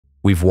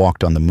We've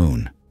walked on the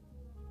moon.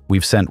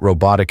 We've sent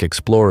robotic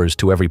explorers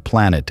to every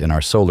planet in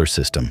our solar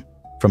system,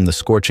 from the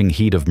scorching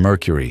heat of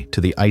Mercury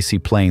to the icy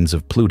plains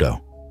of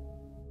Pluto.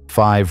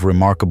 5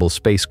 remarkable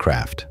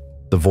spacecraft,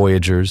 the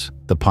Voyagers,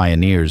 the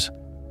Pioneers,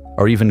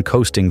 are even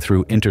coasting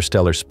through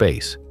interstellar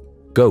space,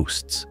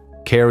 ghosts,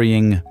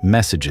 carrying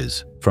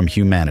messages from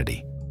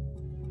humanity.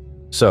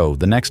 So,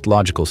 the next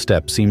logical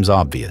step seems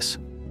obvious.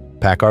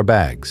 Pack our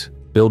bags,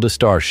 build a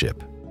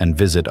starship, and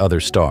visit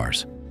other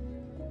stars.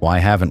 Why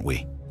haven't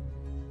we?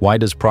 Why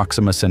does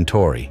Proxima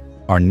Centauri,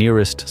 our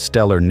nearest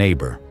stellar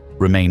neighbor,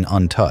 remain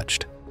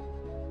untouched?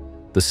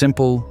 The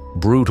simple,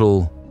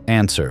 brutal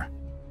answer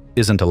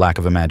isn't a lack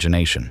of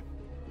imagination.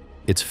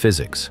 It's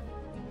physics.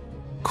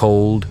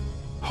 Cold,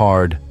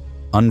 hard,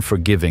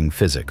 unforgiving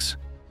physics.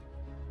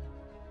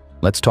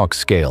 Let's talk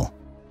scale.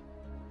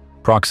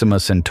 Proxima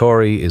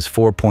Centauri is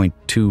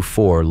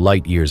 4.24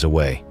 light-years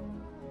away.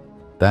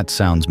 That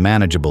sounds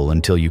manageable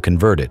until you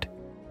convert it.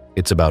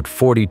 It's about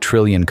 40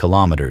 trillion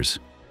kilometers,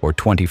 or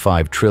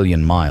 25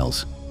 trillion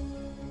miles.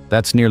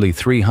 That's nearly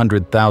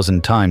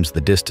 300,000 times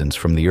the distance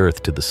from the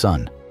Earth to the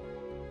Sun.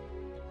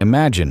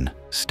 Imagine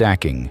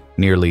stacking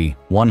nearly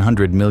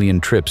 100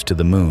 million trips to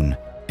the Moon,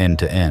 end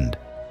to end.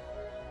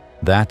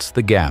 That's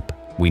the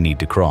gap we need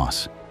to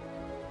cross.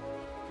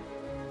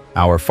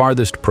 Our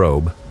farthest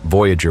probe,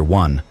 Voyager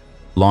 1,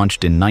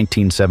 launched in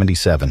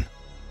 1977.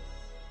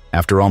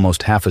 After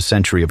almost half a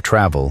century of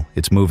travel,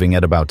 it's moving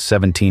at about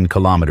 17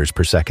 kilometers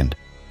per second.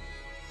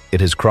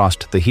 It has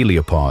crossed the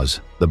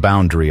heliopause, the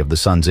boundary of the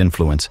Sun's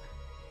influence,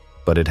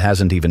 but it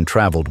hasn't even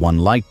traveled 1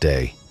 light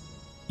day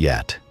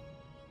yet.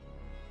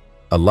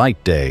 A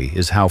light day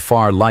is how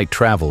far light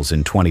travels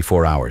in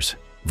 24 hours.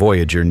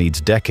 Voyager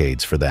needs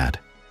decades for that.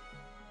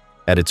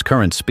 At its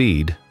current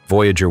speed,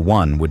 Voyager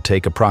 1 would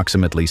take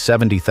approximately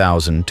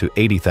 70,000 to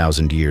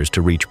 80,000 years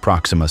to reach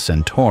Proxima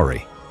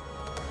Centauri.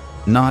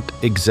 Not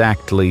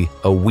exactly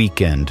a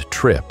weekend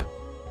trip.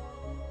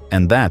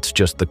 And that's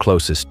just the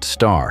closest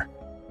star.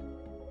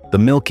 The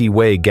Milky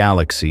Way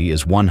galaxy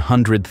is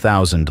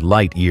 100,000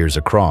 light-years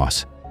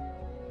across.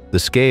 The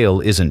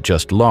scale isn't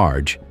just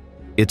large,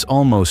 it's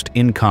almost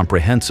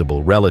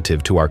incomprehensible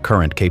relative to our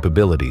current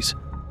capabilities.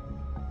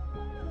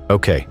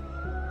 Okay,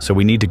 so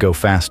we need to go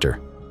faster.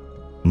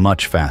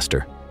 Much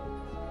faster.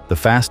 The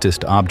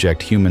fastest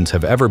object humans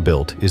have ever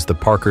built is the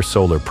Parker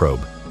Solar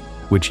Probe,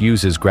 which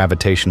uses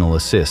gravitational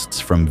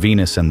assists from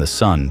Venus and the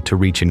Sun to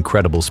reach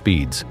incredible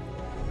speeds.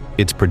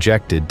 It's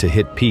projected to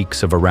hit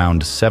peaks of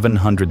around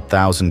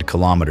 700,000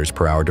 kilometers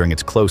per hour during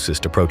its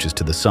closest approaches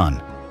to the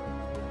Sun.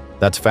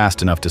 That's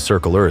fast enough to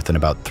circle Earth in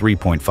about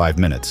 3.5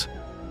 minutes.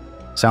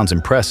 Sounds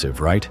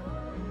impressive, right?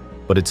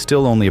 But it's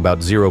still only about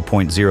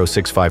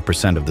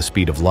 0.065% of the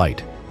speed of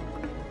light.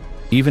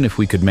 Even if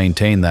we could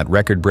maintain that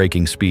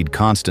record-breaking speed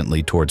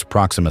constantly towards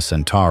Proxima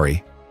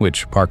Centauri,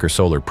 which Parker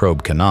Solar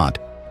Probe cannot,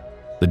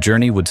 the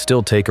journey would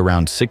still take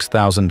around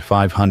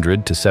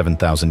 6,500 to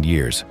 7,000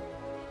 years.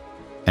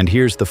 And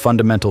here's the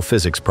fundamental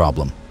physics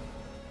problem.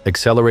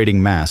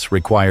 Accelerating mass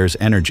requires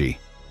energy.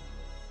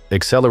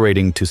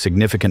 Accelerating to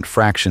significant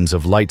fractions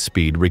of light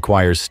speed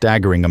requires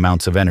staggering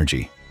amounts of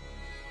energy.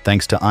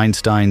 Thanks to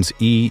Einstein's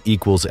E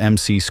equals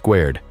mc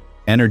squared,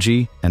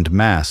 energy and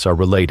mass are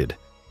related,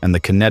 and the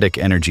kinetic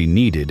energy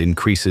needed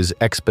increases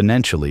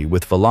exponentially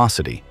with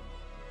velocity.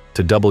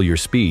 To double your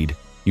speed,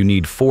 you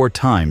need 4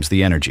 times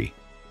the energy.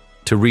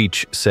 To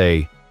reach,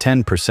 say,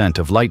 10%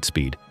 of light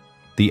speed,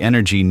 the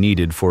energy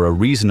needed for a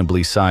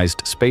reasonably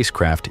sized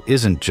spacecraft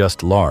isn't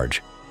just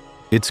large.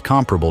 It's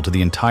comparable to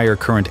the entire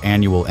current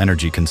annual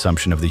energy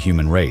consumption of the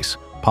human race,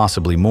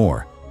 possibly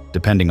more,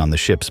 depending on the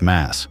ship's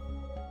mass.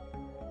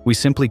 We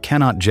simply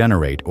cannot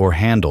generate or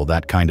handle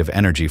that kind of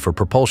energy for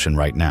propulsion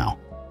right now.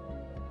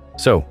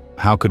 So,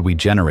 how could we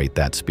generate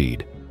that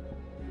speed?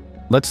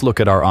 Let's look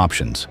at our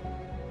options.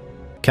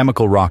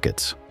 Chemical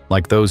rockets,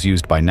 like those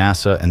used by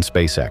NASA and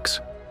SpaceX.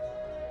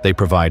 They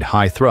provide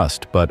high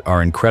thrust but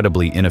are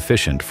incredibly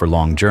inefficient for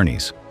long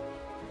journeys.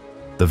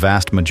 The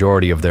vast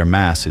majority of their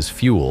mass is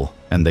fuel,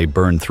 and they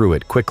burn through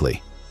it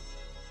quickly.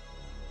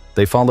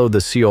 They follow the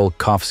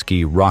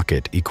Tsiolkovsky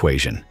rocket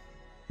equation,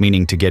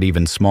 meaning to get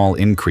even small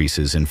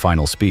increases in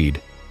final speed,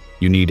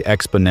 you need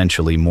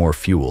exponentially more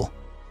fuel.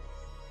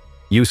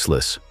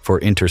 Useless for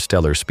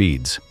interstellar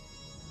speeds.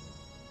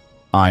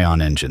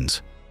 Ion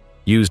engines,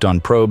 used on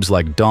probes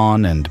like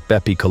Dawn and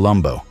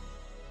Bepi-Colombo.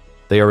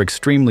 They are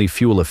extremely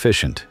fuel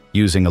efficient,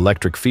 using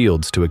electric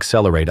fields to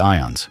accelerate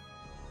ions.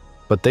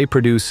 But they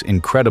produce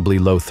incredibly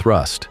low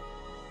thrust,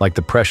 like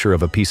the pressure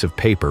of a piece of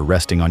paper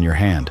resting on your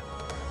hand.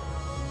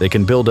 They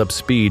can build up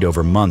speed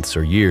over months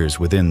or years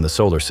within the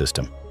solar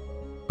system.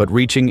 But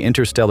reaching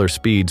interstellar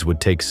speeds would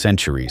take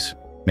centuries,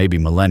 maybe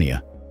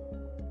millennia.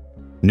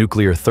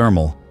 Nuclear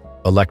thermal,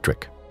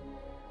 electric.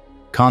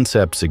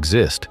 Concepts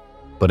exist,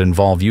 but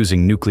involve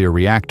using nuclear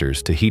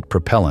reactors to heat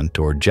propellant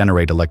or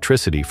generate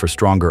electricity for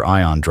stronger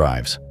ion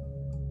drives.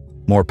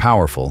 More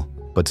powerful,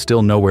 but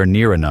still nowhere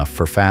near enough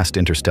for fast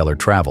interstellar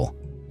travel.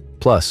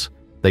 Plus,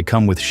 they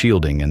come with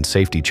shielding and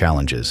safety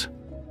challenges.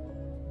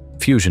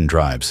 Fusion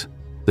drives,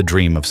 the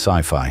dream of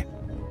sci-fi.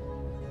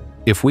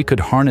 If we could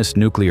harness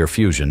nuclear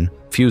fusion,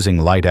 fusing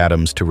light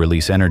atoms to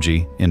release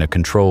energy in a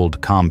controlled,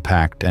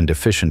 compact, and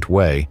efficient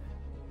way,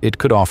 it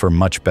could offer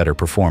much better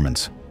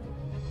performance.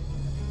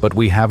 But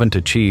we haven't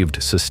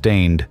achieved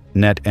sustained,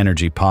 net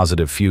energy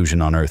positive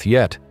fusion on Earth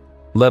yet,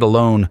 let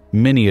alone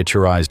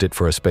miniaturized it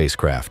for a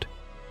spacecraft.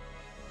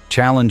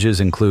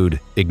 Challenges include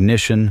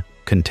ignition,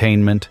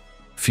 containment,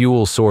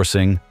 fuel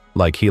sourcing,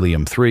 like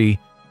helium-3,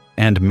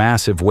 and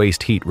massive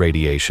waste heat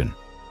radiation.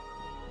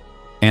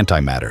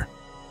 Antimatter.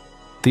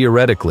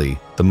 Theoretically,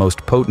 the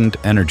most potent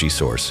energy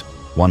source,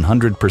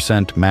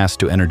 100%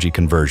 mass-to-energy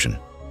conversion.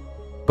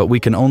 But we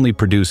can only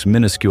produce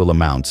minuscule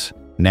amounts,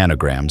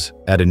 nanograms,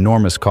 at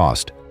enormous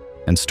cost,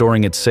 and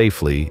storing it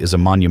safely is a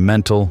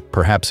monumental,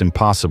 perhaps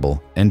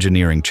impossible,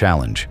 engineering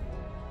challenge.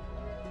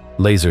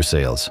 Laser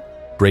sails,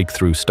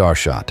 breakthrough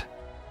starshot.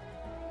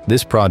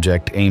 This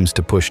project aims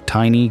to push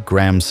tiny,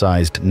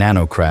 gram-sized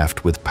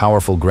nanocraft with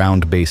powerful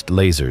ground-based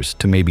lasers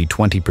to maybe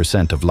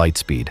 20% of light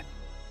speed.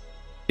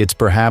 It's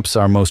perhaps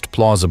our most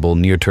plausible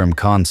near-term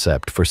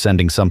concept for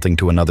sending something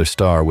to another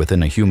star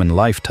within a human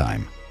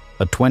lifetime,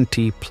 a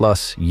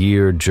 20-plus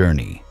year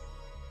journey.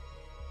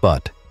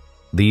 But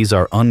these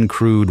are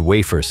uncrewed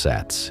wafer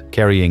sats,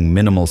 carrying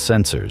minimal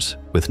sensors,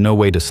 with no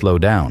way to slow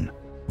down,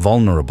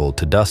 vulnerable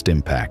to dust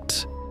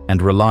impacts,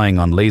 and relying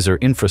on laser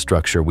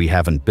infrastructure we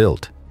haven't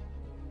built.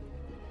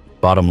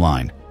 Bottom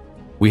line,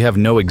 we have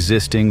no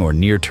existing or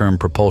near-term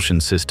propulsion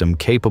system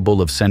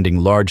capable of sending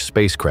large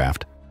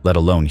spacecraft, let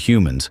alone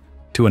humans,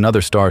 to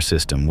another star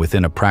system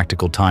within a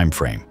practical time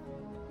frame.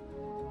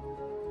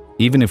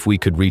 Even if we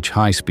could reach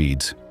high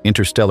speeds,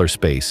 interstellar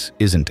space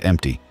isn't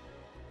empty.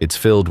 It's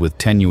filled with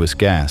tenuous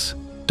gas,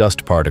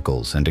 dust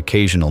particles, and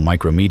occasional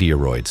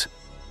micrometeoroids.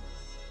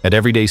 At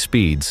everyday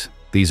speeds,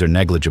 these are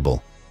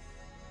negligible.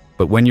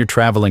 But when you're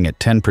traveling at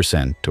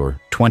 10% or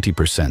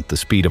 20% the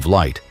speed of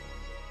light,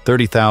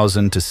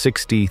 30,000 to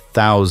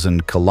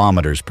 60,000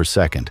 kilometers per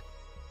second,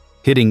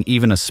 hitting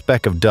even a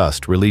speck of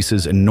dust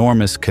releases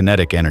enormous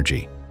kinetic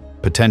energy,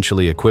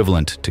 potentially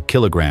equivalent to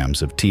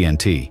kilograms of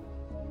TNT.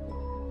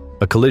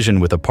 A collision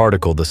with a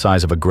particle the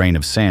size of a grain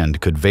of sand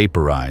could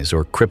vaporize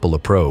or cripple a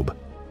probe.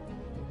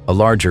 A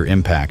larger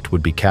impact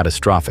would be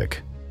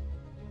catastrophic.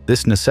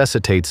 This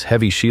necessitates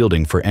heavy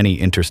shielding for any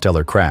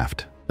interstellar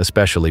craft,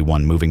 especially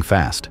one moving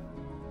fast.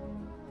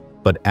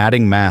 But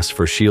adding mass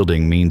for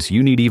shielding means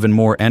you need even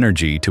more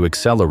energy to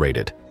accelerate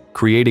it,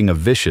 creating a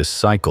vicious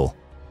cycle.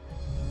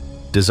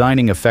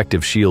 Designing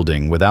effective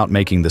shielding without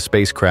making the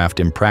spacecraft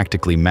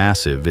impractically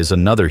massive is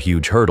another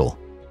huge hurdle.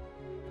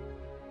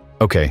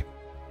 Okay,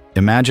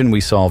 imagine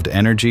we solved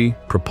energy,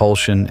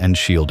 propulsion, and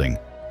shielding.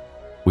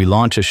 We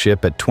launch a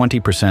ship at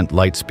 20%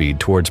 light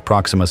speed towards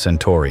Proxima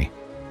Centauri.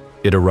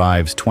 It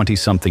arrives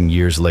 20-something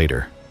years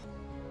later.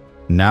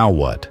 Now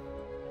what?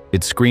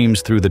 It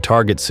screams through the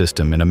target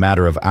system in a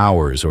matter of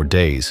hours or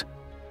days.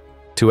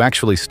 To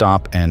actually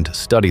stop and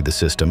study the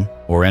system,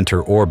 or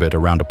enter orbit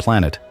around a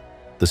planet,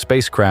 the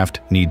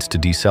spacecraft needs to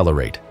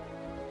decelerate.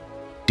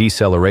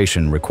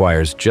 Deceleration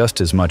requires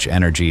just as much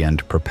energy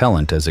and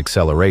propellant as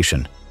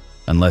acceleration,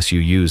 unless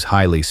you use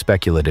highly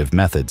speculative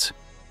methods.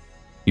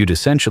 You'd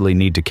essentially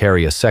need to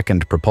carry a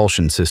second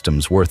propulsion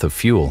system's worth of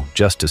fuel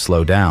just to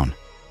slow down.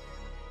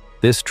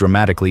 This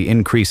dramatically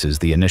increases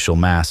the initial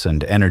mass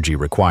and energy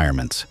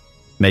requirements,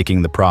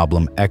 making the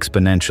problem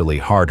exponentially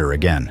harder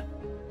again.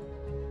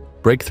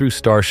 Breakthrough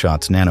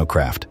Starshot's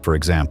nanocraft, for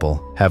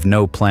example, have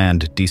no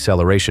planned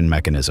deceleration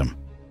mechanism.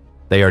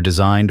 They are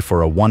designed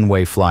for a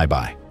one-way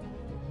flyby.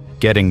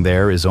 Getting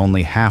there is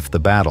only half the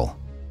battle.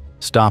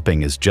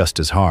 Stopping is just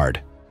as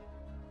hard.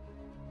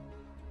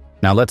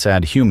 Now let's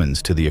add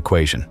humans to the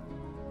equation.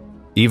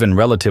 Even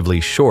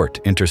relatively short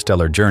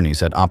interstellar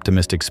journeys at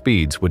optimistic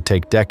speeds would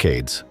take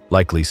decades,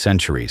 likely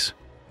centuries.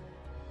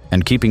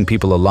 And keeping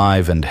people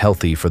alive and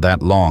healthy for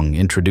that long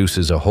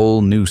introduces a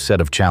whole new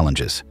set of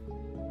challenges.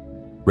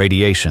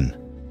 Radiation.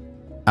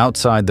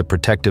 Outside the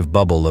protective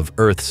bubble of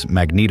Earth's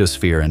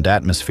magnetosphere and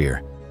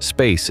atmosphere,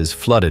 space is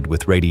flooded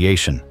with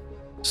radiation,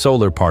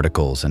 solar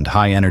particles and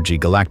high-energy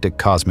galactic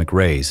cosmic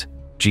rays,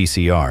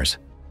 GCRs.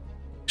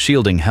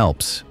 Shielding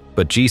helps,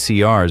 but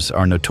GCRs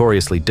are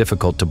notoriously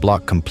difficult to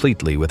block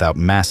completely without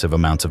massive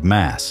amounts of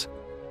mass.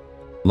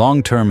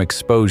 Long-term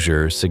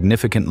exposure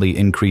significantly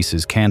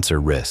increases cancer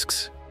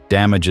risks,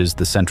 damages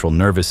the central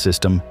nervous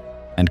system,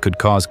 and could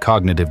cause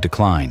cognitive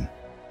decline.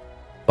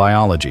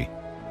 Biology.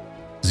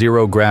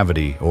 Zero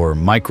gravity or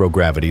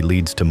microgravity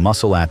leads to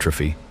muscle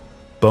atrophy,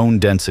 bone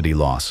density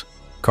loss,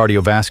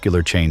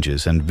 cardiovascular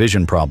changes, and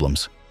vision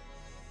problems.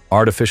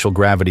 Artificial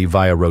gravity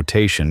via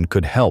rotation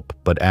could help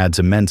but adds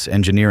immense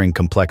engineering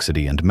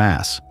complexity and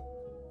mass.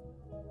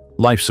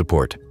 Life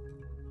support.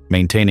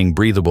 Maintaining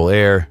breathable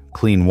air,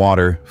 clean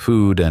water,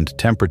 food, and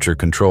temperature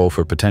control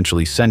for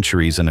potentially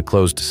centuries in a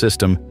closed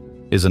system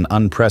is an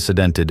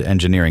unprecedented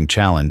engineering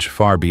challenge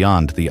far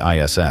beyond the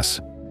ISS.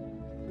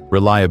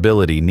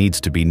 Reliability needs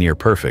to be near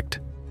perfect.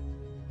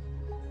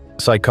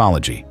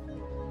 Psychology.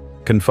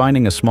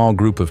 Confining a small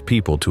group of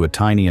people to a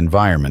tiny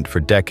environment for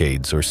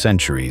decades or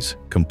centuries,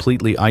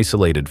 completely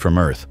isolated from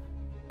Earth,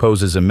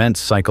 poses immense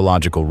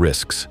psychological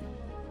risks,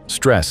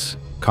 stress,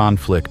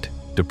 conflict,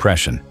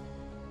 depression.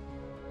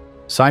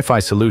 Sci-fi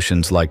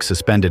solutions like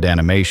suspended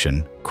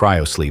animation,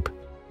 cryosleep,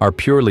 are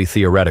purely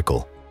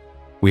theoretical.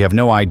 We have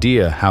no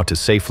idea how to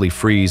safely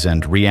freeze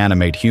and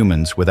reanimate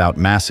humans without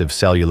massive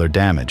cellular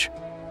damage.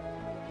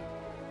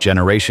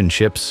 Generation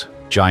ships,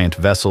 giant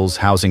vessels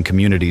housing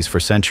communities for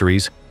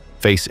centuries,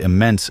 face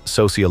immense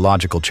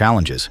sociological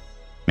challenges,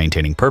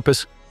 maintaining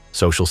purpose,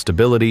 social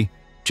stability,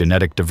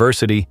 genetic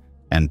diversity,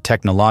 and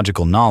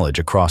technological knowledge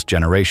across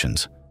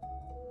generations.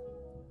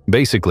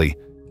 Basically,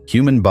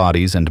 human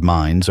bodies and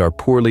minds are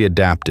poorly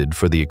adapted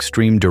for the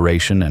extreme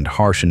duration and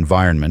harsh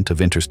environment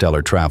of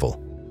interstellar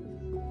travel.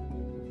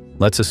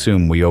 Let's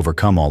assume we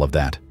overcome all of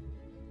that.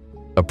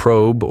 A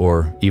probe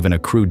or even a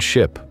crewed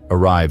ship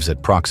arrives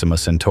at Proxima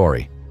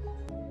Centauri.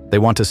 They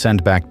want to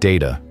send back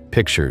data,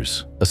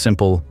 pictures, a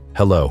simple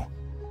hello.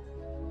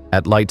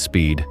 At light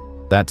speed,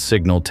 that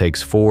signal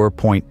takes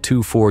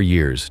 4.24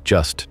 years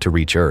just to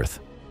reach Earth.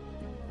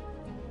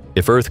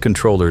 If Earth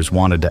controllers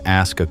wanted to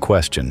ask a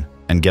question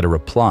and get a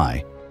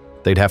reply,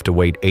 they'd have to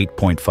wait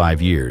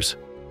 8.5 years.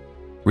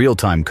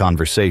 Real-time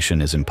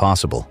conversation is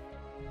impossible.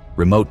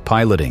 Remote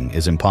piloting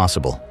is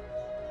impossible.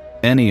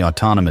 Any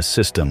autonomous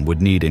system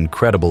would need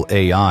incredible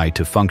AI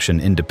to function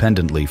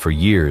independently for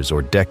years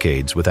or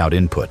decades without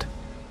input.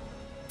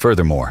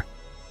 Furthermore,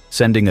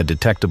 sending a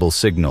detectable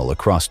signal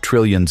across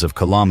trillions of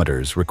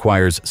kilometers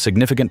requires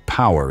significant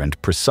power and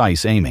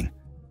precise aiming.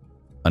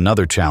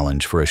 Another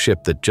challenge for a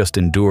ship that just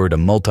endured a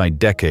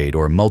multi-decade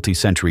or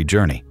multi-century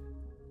journey.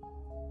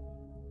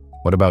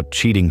 What about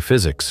cheating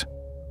physics?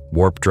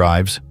 Warp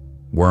drives,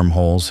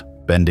 wormholes,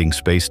 bending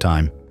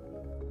space-time.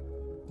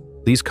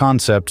 These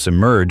concepts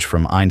emerge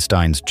from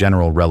Einstein's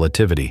general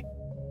relativity.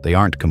 They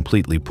aren't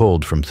completely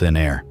pulled from thin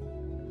air.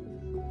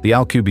 The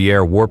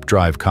Alcubierre warp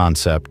drive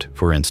concept,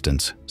 for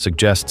instance,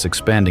 suggests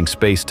expanding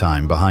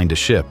space-time behind a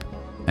ship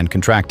and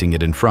contracting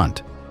it in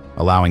front,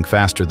 allowing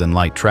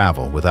faster-than-light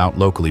travel without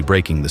locally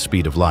breaking the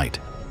speed of light.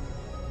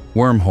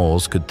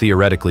 Wormholes could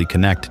theoretically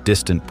connect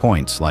distant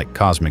points like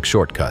cosmic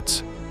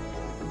shortcuts.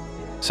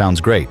 Sounds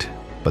great,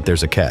 but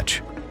there's a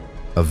catch.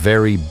 A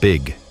very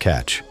big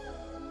catch.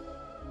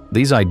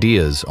 These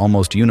ideas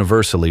almost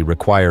universally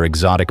require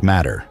exotic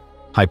matter,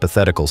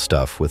 hypothetical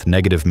stuff with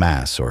negative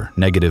mass or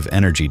negative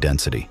energy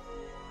density.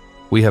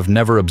 We have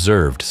never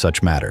observed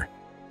such matter.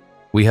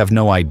 We have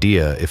no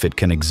idea if it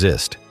can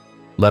exist,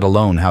 let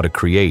alone how to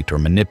create or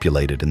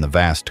manipulate it in the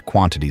vast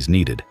quantities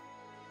needed.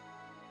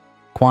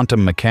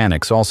 Quantum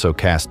mechanics also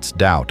casts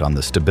doubt on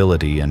the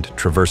stability and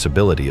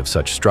traversability of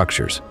such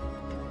structures.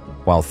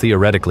 While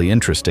theoretically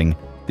interesting,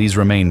 these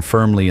remain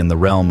firmly in the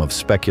realm of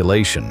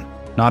speculation,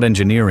 not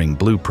engineering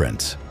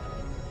blueprints.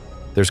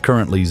 There's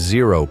currently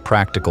zero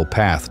practical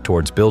path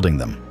towards building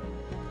them.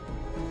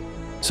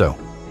 So,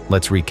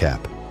 let's recap.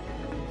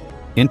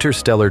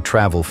 Interstellar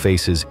travel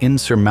faces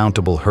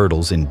insurmountable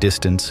hurdles in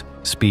distance,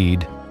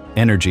 speed,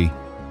 energy,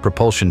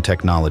 propulsion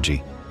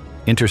technology,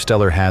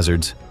 interstellar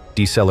hazards,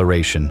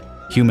 deceleration,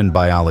 human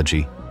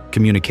biology,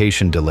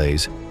 communication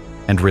delays,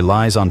 and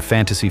relies on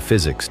fantasy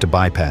physics to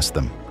bypass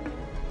them.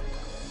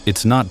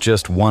 It's not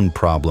just one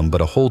problem,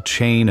 but a whole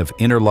chain of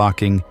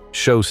interlocking,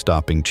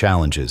 show-stopping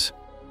challenges.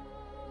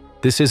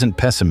 This isn't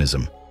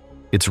pessimism.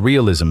 It's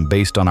realism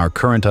based on our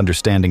current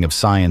understanding of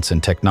science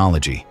and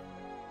technology.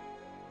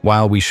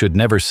 While we should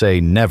never say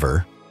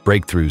never,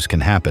 breakthroughs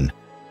can happen.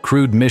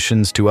 Crewed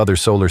missions to other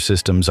solar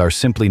systems are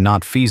simply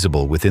not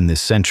feasible within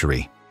this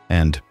century,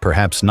 and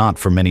perhaps not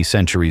for many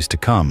centuries to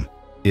come,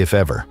 if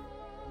ever.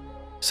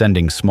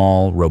 Sending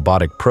small,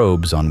 robotic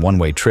probes on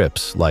one-way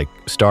trips, like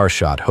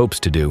Starshot hopes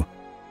to do,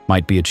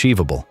 might be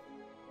achievable.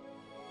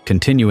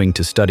 Continuing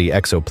to study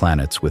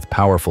exoplanets with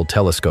powerful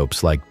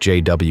telescopes like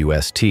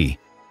JWST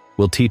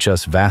will teach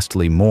us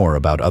vastly more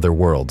about other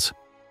worlds.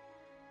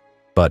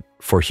 But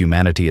for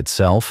humanity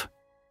itself,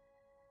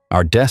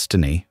 our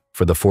destiny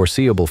for the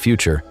foreseeable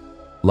future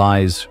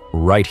lies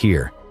right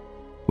here,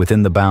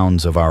 within the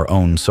bounds of our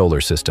own solar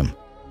system.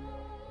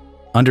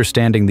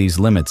 Understanding these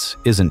limits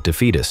isn't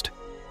defeatist.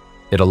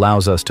 It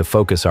allows us to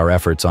focus our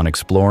efforts on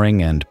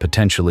exploring and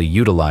potentially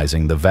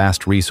utilizing the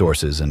vast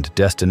resources and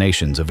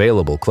destinations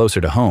available closer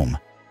to home.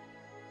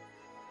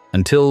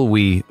 Until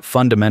we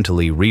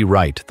fundamentally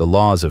rewrite the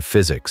laws of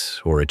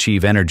physics or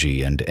achieve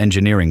energy and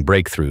engineering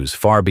breakthroughs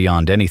far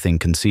beyond anything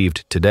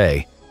conceived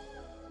today,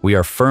 we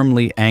are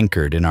firmly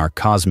anchored in our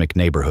cosmic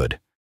neighborhood.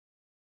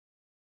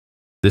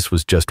 This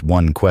was just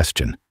one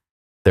question.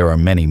 There are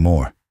many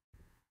more.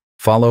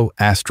 Follow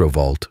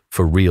Astrovault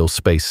for real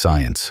space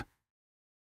science.